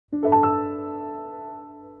So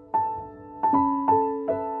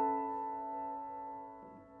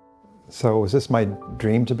was this my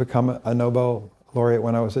dream to become a Nobel laureate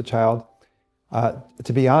when I was a child?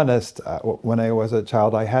 To be honest, when I was a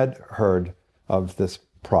child, I had heard of this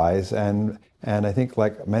prize, and I think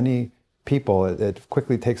like many people, it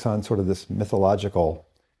quickly takes on sort of this mythological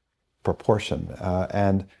proportion.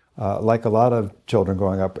 Like a lot of children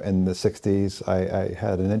growing up in the 60s, I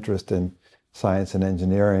had an interest in science and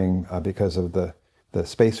engineering because of the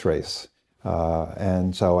space race.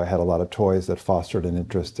 And so I had a lot of toys that fostered an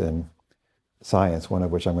interest in science, one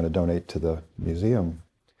of which I'm going to donate to the museum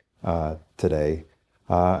today.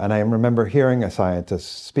 And I remember hearing a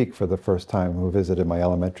scientist speak for the first time who visited my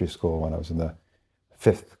elementary school when I was in the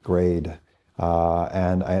 5th grade.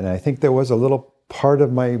 And I think there was a little part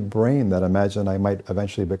of my brain that imagined I might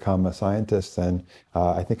eventually become a scientist. And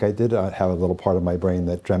I think I did have a little part of my brain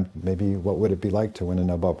that dreamt maybe what would it be like to win a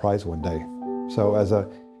Nobel Prize one day. So as a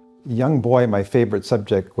young boy, my favorite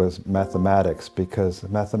subject was mathematics, because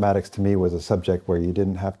mathematics to me was a subject where you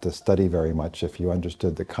didn't have to study very much. If you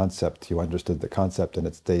understood the concept, you understood the concept and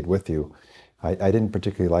it stayed with you. I didn't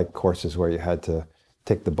particularly like courses where you had to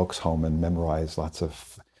take the books home and memorize lots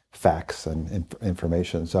of facts and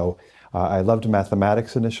information. So I loved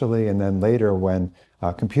mathematics initially, and then later when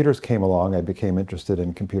computers came along, I became interested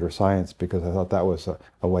in computer science because I thought that was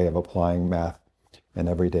a way of applying math in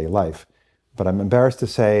everyday life. But I'm embarrassed to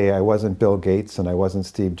say I wasn't Bill Gates and I wasn't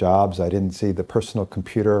Steve Jobs. I didn't see the personal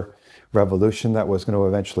computer revolution that was going to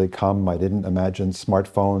eventually come. I didn't imagine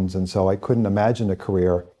smartphones, and so I couldn't imagine a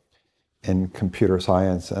career in computer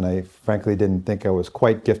science. And I frankly didn't think I was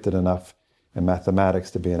quite gifted enough in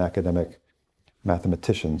mathematics to be an academic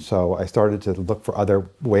mathematician. So I started to look for other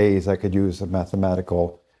ways I could use a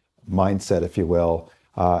mathematical mindset, if you will,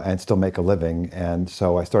 and still make a living. And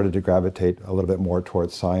so I started to gravitate a little bit more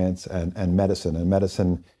towards science and medicine. And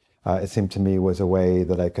medicine, it seemed to me, was a way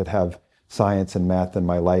that I could have science and math in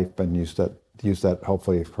my life and use that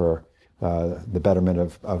hopefully for the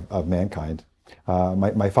betterment of mankind.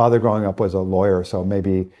 My father growing up was a lawyer, so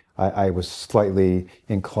maybe I was slightly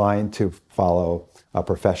inclined to follow a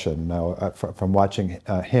profession. Now, from watching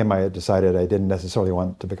him, I had decided I didn't necessarily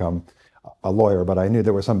want to become a lawyer, but I knew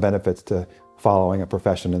there were some benefits to following a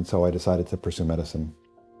profession, and so I decided to pursue medicine.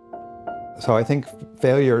 So I think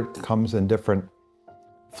failure comes in different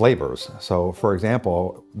flavors. So for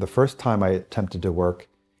example, the first time I attempted to work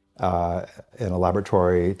in a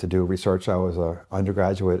laboratory to do research, I was an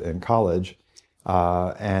undergraduate in college.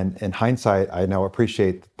 And in hindsight, I now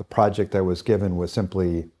appreciate that the project I was given was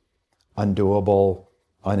simply undoable,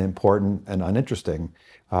 unimportant, and uninteresting,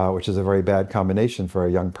 which is a very bad combination for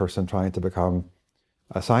a young person trying to become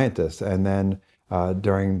a scientist. And then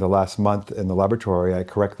during the last month in the laboratory, I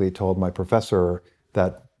correctly told my professor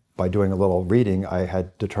that by doing a little reading, I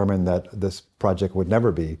had determined that this project would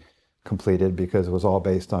never be completed because it was all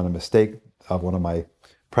based on a mistake of one of my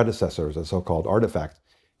predecessors, a so-called artifact.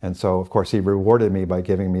 And so, of course, he rewarded me by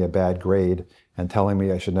giving me a bad grade and telling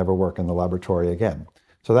me I should never work in the laboratory again.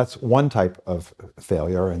 So that's one type of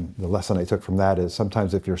failure. And the lesson I took from that is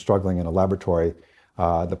sometimes if you're struggling in a laboratory,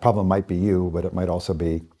 the problem might be you, but it might also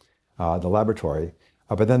be the laboratory.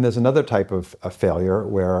 But then there's another type of failure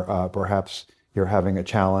where perhaps you're having a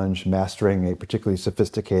challenge mastering a particularly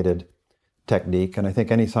sophisticated technique. And I think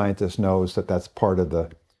any scientist knows that that's part of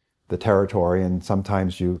the territory. And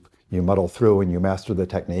sometimes you muddle through and you master the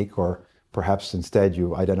technique, or perhaps instead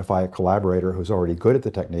you identify a collaborator who's already good at the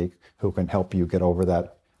technique who can help you get over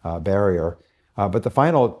that barrier. But the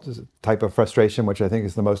final type of frustration, which I think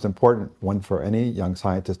is the most important one for any young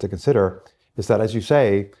scientist to consider, is that, as you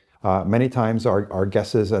say, many times our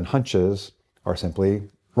guesses and hunches are simply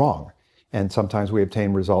wrong. And sometimes we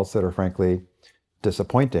obtain results that are frankly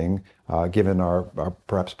disappointing, given our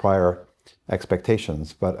perhaps prior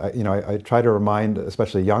expectations. But I try to remind,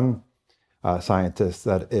 especially young scientists,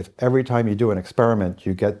 that if every time you do an experiment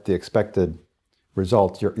you get the expected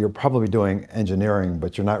result, you're probably doing engineering,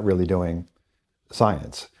 but you're not really doing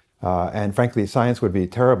science. And frankly, science would be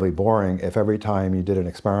terribly boring if every time you did an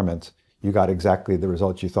experiment you got exactly the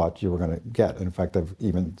results you thought you were going to get. In fact, I've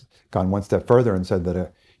even gone one step further and said that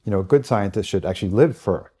a good scientist should actually live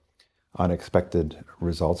for unexpected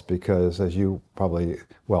results, because as you probably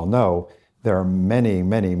well know, there are many,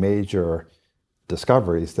 many major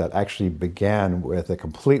discoveries that actually began with a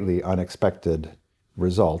completely unexpected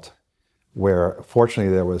result, where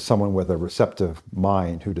fortunately there was someone with a receptive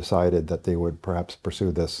mind who decided that they would perhaps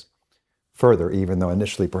pursue this further, even though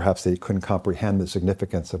initially perhaps they couldn't comprehend the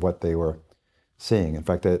significance of what they were seeing. In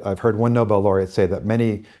fact, I've heard one Nobel laureate say that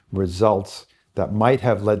many results that might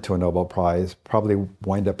have led to a Nobel Prize probably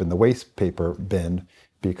wind up in the waste paper bin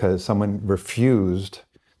because someone refused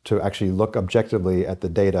to actually look objectively at the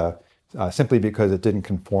data simply because it didn't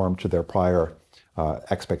conform to their prior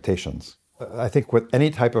expectations. I think with any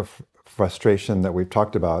type of frustration that we've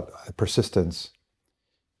talked about, persistence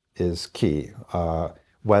is key.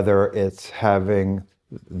 Whether it's having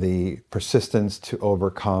the persistence to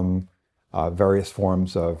overcome various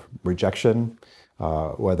forms of rejection,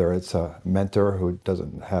 whether it's a mentor who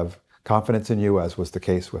doesn't have confidence in you, as was the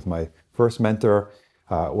case with my first mentor,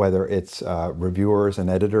 whether it's reviewers and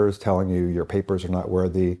editors telling you your papers are not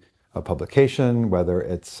worthy of publication, whether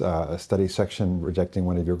it's a study section rejecting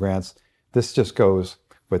one of your grants. This just goes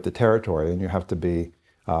with the territory, and you have to be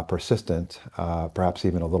persistent, perhaps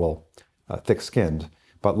even a little thick-skinned.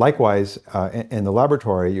 But likewise, in the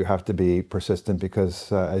laboratory, you have to be persistent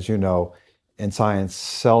because, as you know, in science,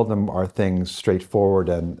 seldom are things straightforward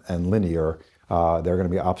and linear. There are going to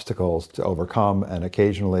be obstacles to overcome, and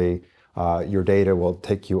occasionally your data will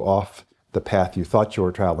take you off the path you thought you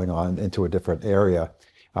were traveling on into a different area.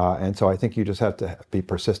 And so I think you just have to be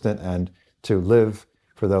persistent and to live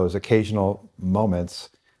for those occasional moments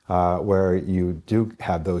where you do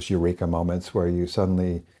have those eureka moments where you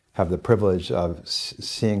suddenly have the privilege of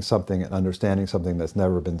seeing something and understanding something that's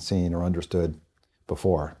never been seen or understood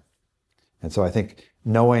before. And so I think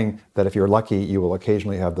knowing that if you're lucky, you will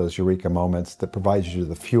occasionally have those eureka moments that provides you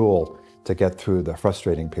the fuel to get through the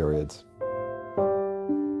frustrating periods.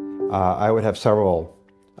 I would have several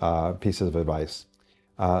pieces of advice.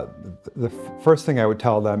 The first thing I would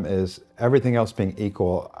tell them is everything else being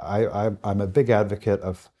equal, I'm a big advocate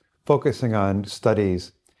of focusing on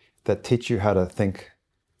studies that teach you how to think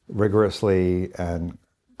rigorously and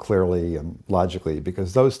clearly and logically,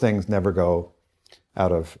 because those things never go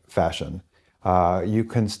out of fashion. You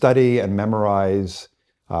can study and memorize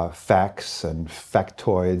facts and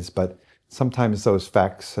factoids, but sometimes those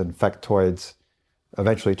facts and factoids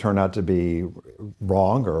eventually turn out to be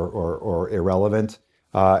wrong or irrelevant.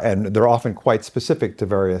 And they're often quite specific to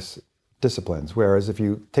various disciplines. Whereas if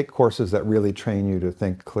you take courses that really train you to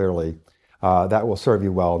think clearly, that will serve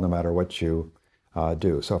you well no matter what you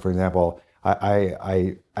do. So for example,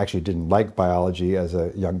 I actually didn't like biology as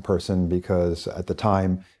a young person because at the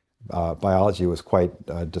time, biology was quite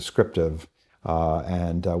descriptive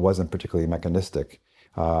and wasn't particularly mechanistic.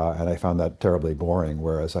 And I found that terribly boring,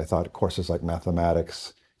 whereas I thought courses like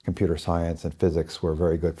mathematics, computer science, and physics were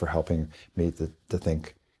very good for helping me to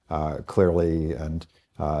think clearly and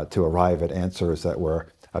to arrive at answers that were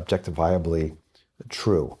objectifiably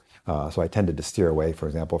true. So I tended to steer away, for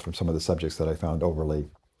example, from some of the subjects that I found overly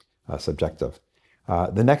subjective.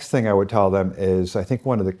 The next thing I would tell them is I think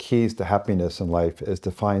one of the keys to happiness in life is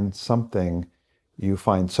to find something you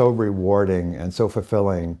find so rewarding and so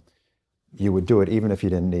fulfilling you would do it even if you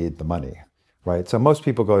didn't need the money, right? So most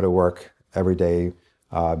people go to work every day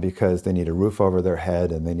because they need a roof over their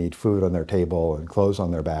head and they need food on their table and clothes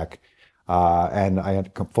on their back. And I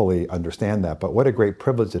fully understand that. But what a great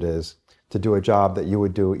privilege it is to do a job that you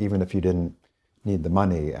would do even if you didn't need the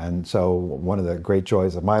money. And so one of the great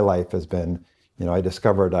joys of my life has been, I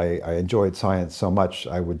discovered I enjoyed science so much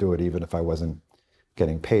I would do it even if I wasn't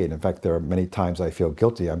getting paid. In fact, there are many times I feel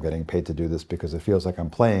guilty I'm getting paid to do this because it feels like I'm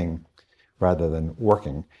playing rather than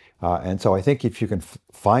working. And so I think if you can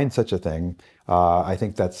find such a thing, I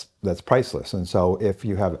think that's priceless. And so if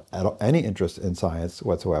you have any interest in science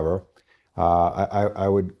whatsoever, I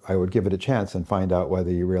would give it a chance and find out whether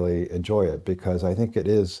you really enjoy it, because I think it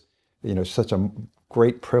is, such a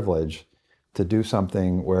great privilege to do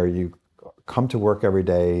something where you come to work every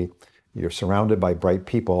day, you're surrounded by bright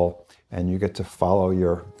people, and you get to follow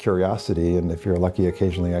your curiosity, and if you're lucky,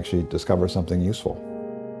 occasionally actually discover something useful.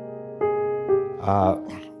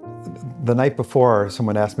 The night before,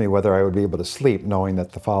 someone asked me whether I would be able to sleep, knowing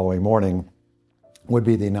that the following morning would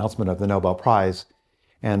be the announcement of the Nobel Prize.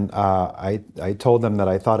 And I told them that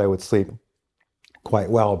I thought I would sleep quite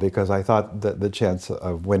well because I thought that the chance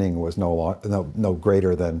of winning was no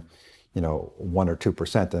greater than 1 or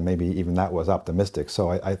 2%, and maybe even that was optimistic. So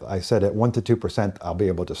I said at 1 to 2%, I'll be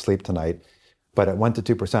able to sleep tonight. But at 1 to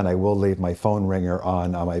 2%, I will leave my phone ringer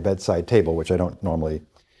on my bedside table, which I don't normally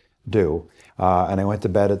do. And I went to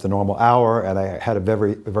bed at the normal hour, and I had a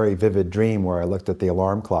very, very vivid dream where I looked at the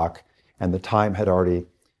alarm clock, and the time had already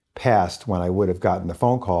passed when I would have gotten the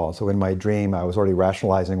phone call. So in my dream, I was already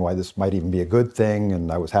rationalizing why this might even be a good thing,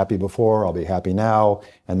 and I was happy before, I'll be happy now,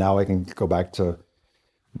 and now I can go back to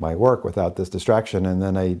my work without this distraction. And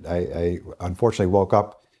then I unfortunately woke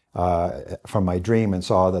up from my dream and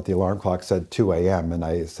saw that the alarm clock said 2 a.m. And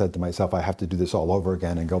I said to myself, I have to do this all over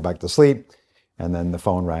again and go back to sleep. And then the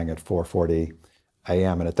phone rang at 4:40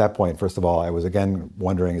 a.m. And at that point, first of all, I was again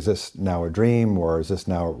wondering, is this now a dream or is this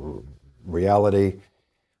now reality?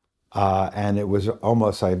 And it was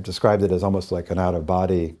almost, I've described it as almost like an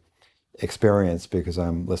out-of-body experience, because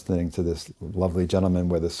I'm listening to this lovely gentleman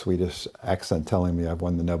with a Swedish accent telling me I've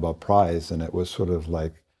won the Nobel Prize. And it was sort of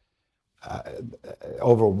like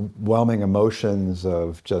overwhelming emotions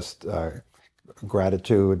of just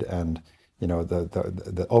gratitude and, you know,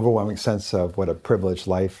 the overwhelming sense of what a privileged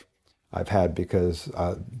life I've had, because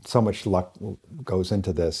so much luck goes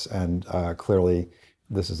into this. And clearly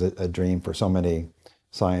this is a dream for so many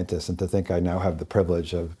scientists. And to think I now have the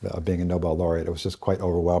privilege of being a Nobel laureate, it was just quite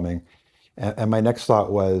overwhelming. And my next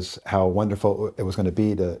thought was how wonderful it was going to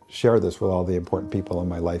be to share this with all the important people in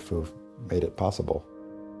my life who've made it possible.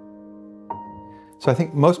 So I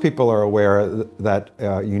think most people are aware that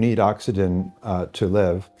you need oxygen to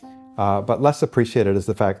live, but less appreciated is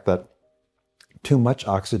the fact that too much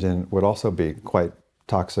oxygen would also be quite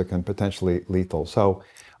toxic and potentially lethal. So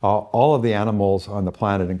all of the animals on the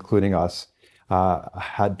planet, including us,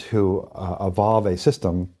 had to evolve a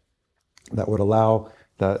system that would allow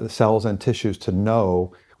the cells and tissues to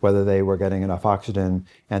know whether they were getting enough oxygen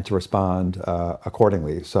and to respond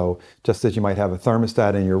accordingly. So just as you might have a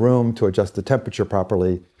thermostat in your room to adjust the temperature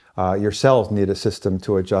properly, your cells need a system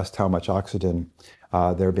to adjust how much oxygen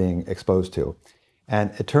they're being exposed to.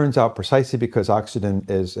 And it turns out, precisely because oxygen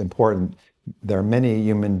is important, there are many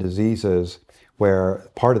human diseases where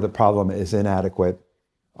part of the problem is inadequate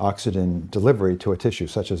oxygen delivery to a tissue,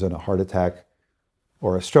 such as in a heart attack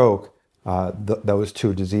or a stroke. Those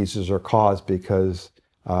two diseases are caused because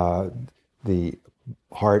the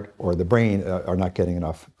heart or the brain are not getting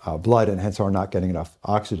enough blood, and hence are not getting enough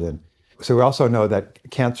oxygen. So we also know that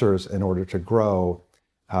cancers, in order to grow,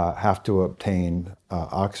 have to obtain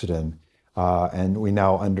oxygen. And we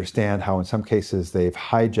now understand how in some cases they've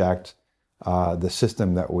hijacked the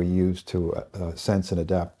system that we use to sense and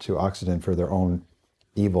adapt to oxygen for their own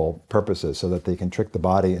evil purposes, so that they can trick the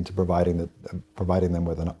body into providing them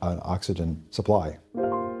with an oxygen supply.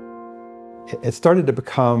 It started to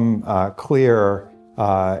become clear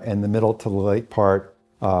in the middle to the late part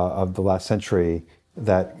of the last century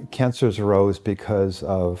that cancers arose because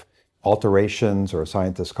of alterations, or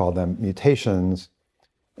scientists call them mutations,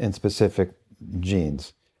 in specific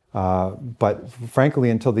genes. But frankly,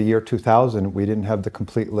 until the year 2000, we didn't have the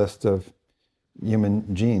complete list of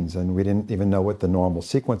human genes, and we didn't even know what the normal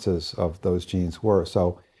sequences of those genes were.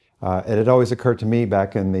 So it had always occurred to me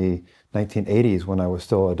back in the 1980s, when I was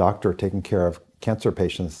still a doctor taking care of cancer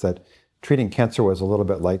patients, that treating cancer was a little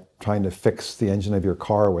bit like trying to fix the engine of your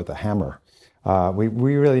car with a hammer. We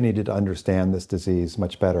really needed to understand this disease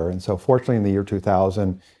much better. And so fortunately, in the year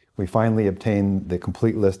 2000, we finally obtained the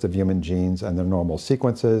complete list of human genes and their normal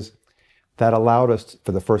sequences. That allowed us,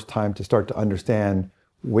 for the first time, to start to understand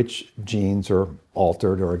which genes are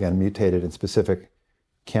altered or, again, mutated in specific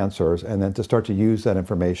cancers, and then to start to use that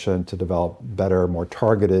information to develop better, more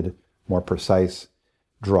targeted, more precise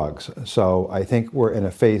drugs. So I think we're in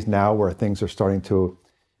a phase now where things are starting to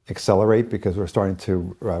accelerate, because we're starting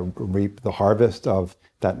to reap the harvest of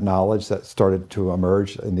that knowledge that started to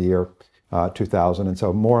emerge in the year 2000. And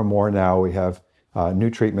so more and more now we have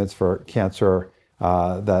new treatments for cancer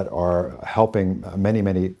that are helping many,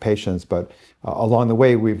 many patients. But along the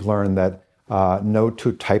way, we've learned that no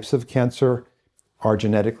two types of cancer are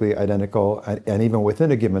genetically identical. And even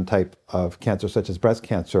within a given type of cancer, such as breast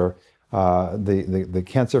cancer, the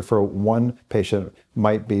cancer for one patient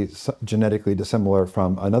might be genetically dissimilar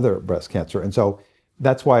from another breast cancer. And so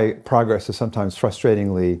that's why progress is sometimes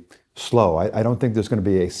frustratingly slow. I don't think there's going to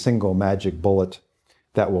be a single magic bullet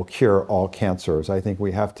that will cure all cancers. I think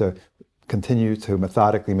we have to continue to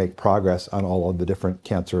methodically make progress on all of the different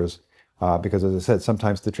cancers, because, as I said,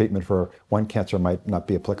 sometimes the treatment for one cancer might not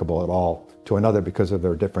be applicable at all to another because of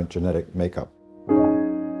their different genetic makeup.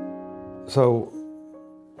 So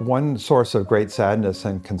one source of great sadness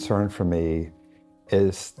and concern for me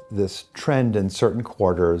is this trend in certain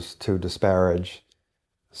quarters to disparage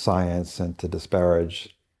science and to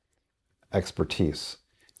disparage expertise.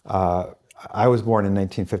 I was born in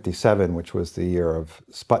 1957, which was the year of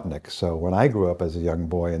Sputnik. So when I grew up as a young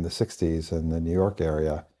boy in the 60s in the New York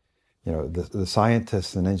area, you know, the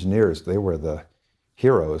scientists and engineers, they were the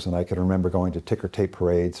heroes. And I can remember going to ticker tape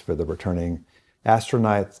parades for the returning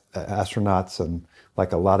astronauts, and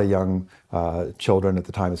like a lot of young children at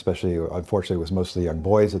the time, especially, unfortunately, it was mostly young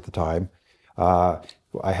boys at the time.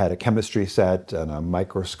 I had a chemistry set and a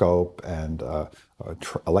microscope and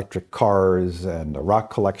electric cars and a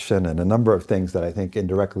rock collection and a number of things that I think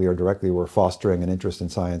indirectly or directly were fostering an interest in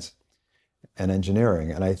science and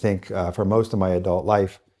engineering. And I think for most of my adult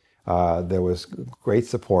life, there was great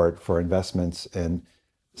support for investments in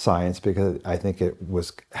science because I think it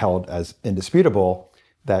was held as indisputable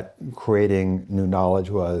that creating new knowledge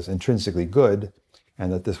was intrinsically good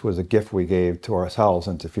and that this was a gift we gave to ourselves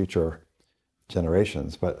and to future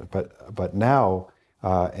generations. But now,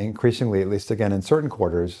 increasingly, at least again in certain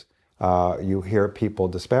quarters, you hear people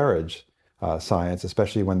disparage science,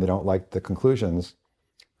 especially when they don't like the conclusions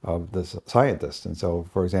of the scientists. And so,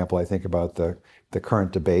 for example, I think about the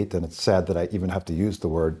current debate, and it's sad that I even have to use the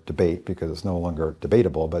word debate because it's no longer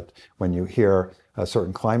debatable, but when you hear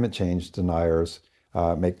certain climate change deniers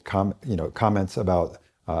make comments about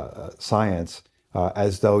science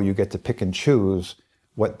as though you get to pick and choose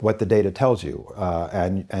what the data tells you,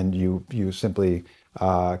 and you simply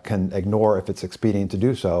can ignore if it's expedient to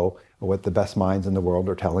do so, or what the best minds in the world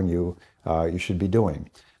are telling you you should be doing.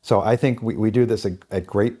 So I think we do this at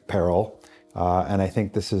great peril, and I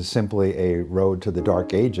think this is simply a road to the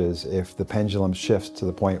dark ages if the pendulum shifts to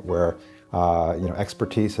the point where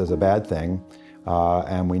expertise is a bad thing,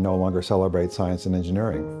 and we no longer celebrate science and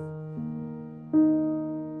engineering.